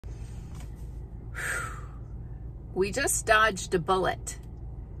We just dodged a bullet,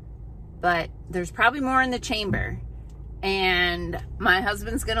 but there's probably more in the chamber. And my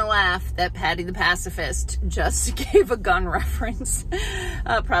husband's gonna laugh that Patty the Pacifist just gave a gun reference.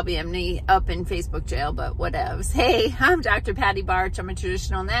 Probably ending up in Facebook jail, but whatevs. Hey, I'm Dr. Patty Barch. I'm a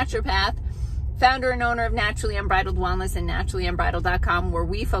traditional naturopath, founder and owner of Naturally Unbridled Wellness and naturallyunbridled.com, where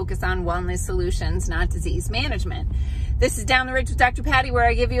we focus on wellness solutions, not disease management. This is Down the Ridge with Dr. Patty, where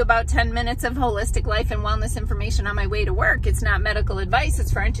I give you about 10 minutes of holistic life and wellness information on my way to work. It's not medical advice.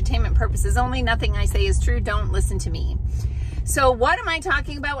 It's for entertainment purposes only. Nothing I say is true. Don't listen to me. So what am I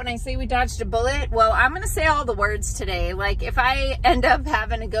talking about when I say we dodged a bullet? Well, I'm going to say all the words today. Like, if I end up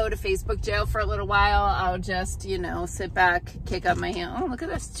having to go to Facebook jail for a little while, I'll just, you know, sit back, kick up my hand. Oh, look at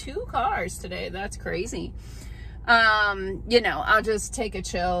this. 2 cars today. That's crazy. You know, I'll just take a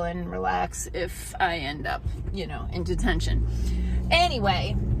chill and relax if I end up, you know, in detention.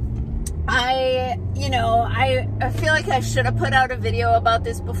 Anyway, I feel like I should have put out a video about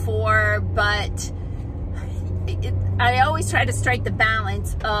this before, but I always try to strike the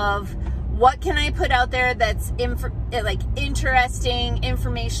balance of what can I put out there that's interesting,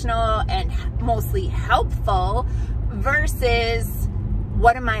 informational, and mostly helpful versus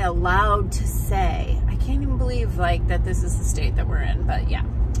what am I allowed to say? I can't even believe that this is the state that we're in, but yeah.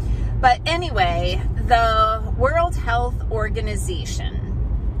 But anyway, the World Health Organization,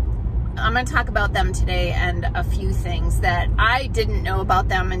 I'm going to talk about them today and a few things that I didn't know about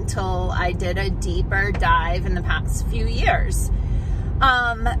them until I did a deeper dive in the past few years.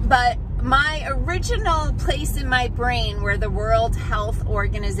 But my original place in my brain where the World Health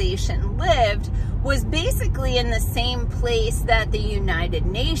Organization lived was basically in the same place that the United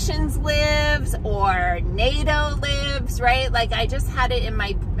Nations lives or NATO lives, right? Like, I just had it in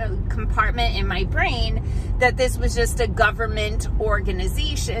my compartment in my brain that this was just a government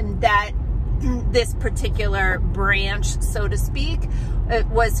organization, that this particular branch, so to speak,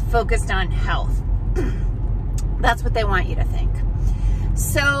 was focused on health. That's what they want you to think.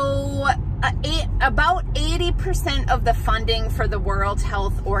 So about 80% of the funding for the World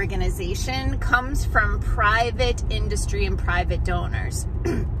Health Organization comes from private industry and private donors.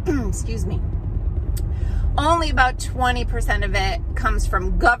 Excuse me. Only about 20% of it comes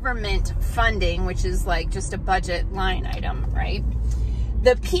from government funding, which is like just a budget line item, right?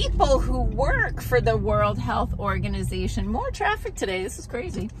 The people who work for the World Health Organization, more traffic today, this is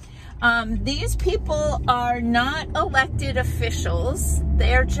crazy. These people are not elected officials.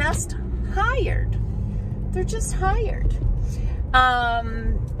 They're just hired. They're just hired.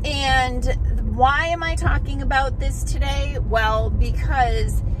 And why am I talking about this today? Well,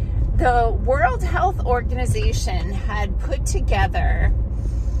 because the World Health Organization had put together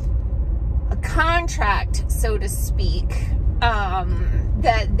a contract, so to speak,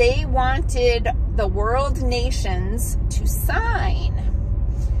 that they wanted the world nations to sign.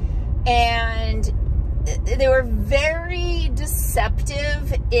 And they were very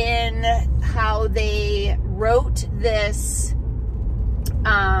deceptive in how they wrote this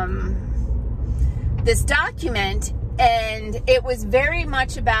this document, and it was very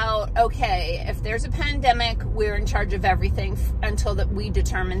much about, okay, if there's a pandemic, we're in charge of everything until that we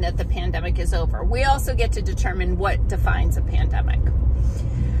determine that the pandemic is over. We also get to determine what defines a pandemic.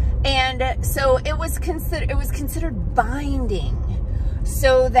 And so it was considered binding,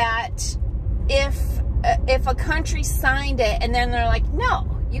 so that if a country signed it and then they're like, no,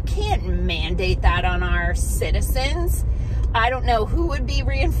 you can't mandate that on our citizens. I don't know who would be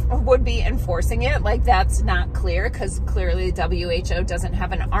enforcing it. Like, that's not clear, because clearly the WHO doesn't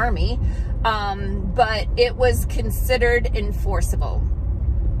have an army. But it was considered enforceable.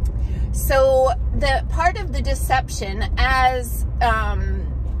 So the part of the deception, as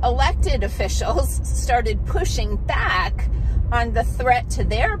elected officials started pushing back on the threat to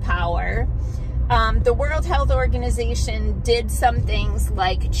their power, the World Health Organization did some things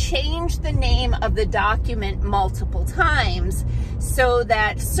like change the name of the document multiple times so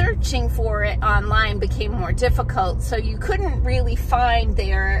that searching for it online became more difficult. So you couldn't really find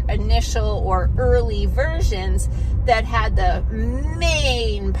their initial or early versions that had the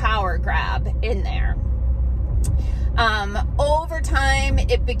main power grab in there. Over time,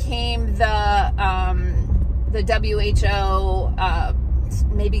 it became the WHO,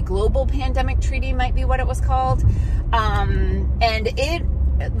 maybe Global Pandemic Treaty might be what it was called. And it,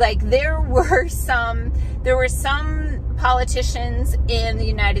 like, there were some politicians in the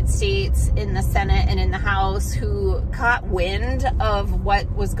United States, in the Senate and in the House, who caught wind of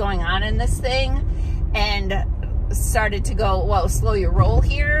what was going on in this thing and started to go, well, slow your roll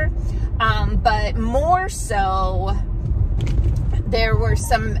here. But more so, there were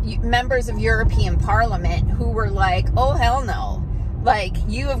some members of European Parliament who were like, oh, hell no. Like,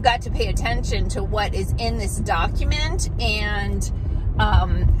 you have got to pay attention to what is in this document and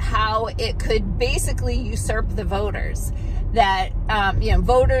how it could basically usurp the voters. That,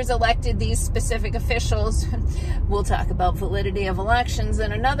 voters elected these specific officials. We'll talk about validity of elections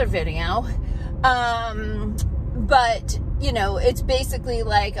in another video. But, it's basically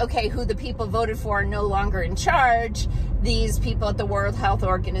like, okay, who the people voted for are no longer in charge. These people at the World Health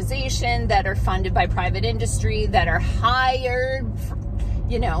Organization that are funded by private industry, that are hired,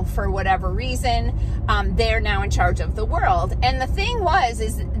 for whatever reason, they're now in charge of the world. And the thing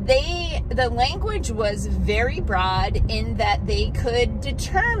is the language was very broad in that they could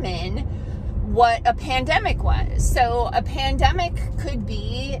determine what a pandemic was. So a pandemic could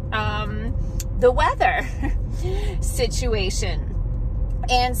be the weather situation.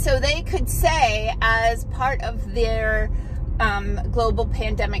 And so they could say, as part of their global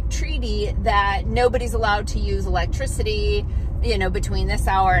pandemic treaty, that nobody's allowed to use electricity, between this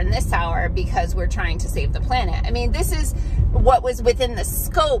hour and this hour because we're trying to save the planet. I mean, this is what was within the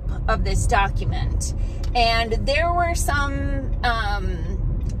scope of this document. And there were some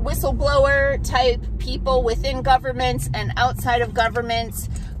whistleblower type people within governments and outside of governments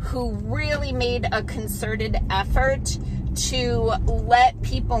who really made a concerted effort to let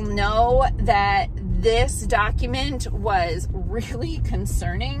people know that this document was really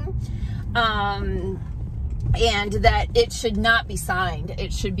concerning, and that it should not be signed.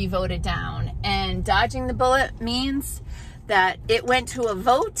 It should be voted down. And dodging the bullet means that it went to a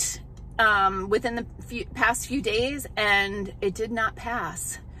vote within the past few days, and it did not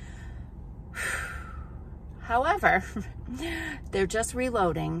pass. However, they're just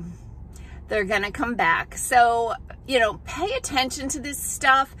reloading. They're going to come back. So, pay attention to this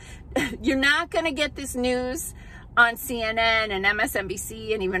stuff. You're not going to get this news on CNN and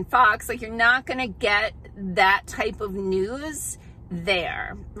MSNBC and even Fox. Like, you're not going to get that type of news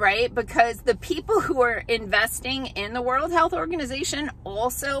there, right? Because the people who are investing in the World Health Organization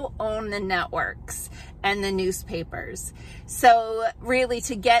also own the networks and the newspapers. So really,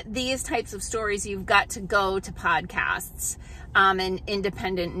 to get these types of stories, you've got to go to podcasts and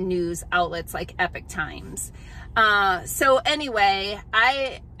independent news outlets like Epic Times. So anyway,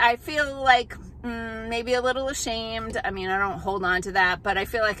 I feel like maybe a little ashamed. I mean, I don't hold on to that, but I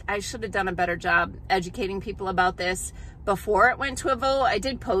feel like I should have done a better job educating people about this before it went to a vote. I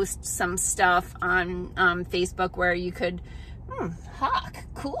did post some stuff on Facebook where you could,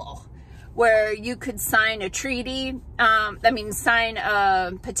 where you could sign a treaty, sign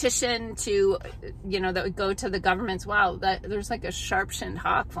a petition to, that would go to the governments. Wow, there's like a sharp-shinned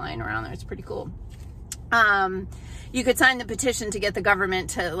hawk flying around there. It's pretty cool. You could sign the petition to get the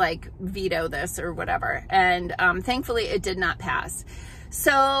government to like veto this or whatever. And thankfully it did not pass.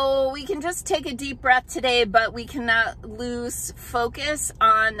 So we can just take a deep breath today, but we cannot lose focus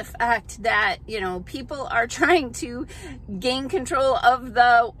on the fact that, people are trying to gain control of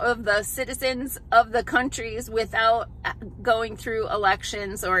the citizens of the countries without going through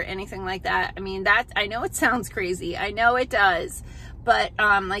elections or anything like that. I mean, I know it sounds crazy. I know it does. But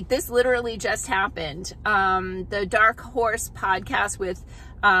this literally just happened. The Dark Horse podcast with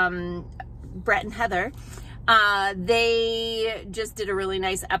Brett and Heather, they just did a really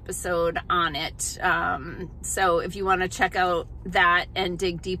nice episode on it. So if you want to check out that and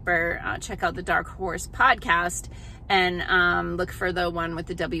dig deeper, check out the Dark Horse podcast and look for the one with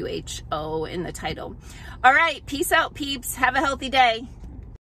the WHO in the title. All right, peace out, peeps. Have a healthy day.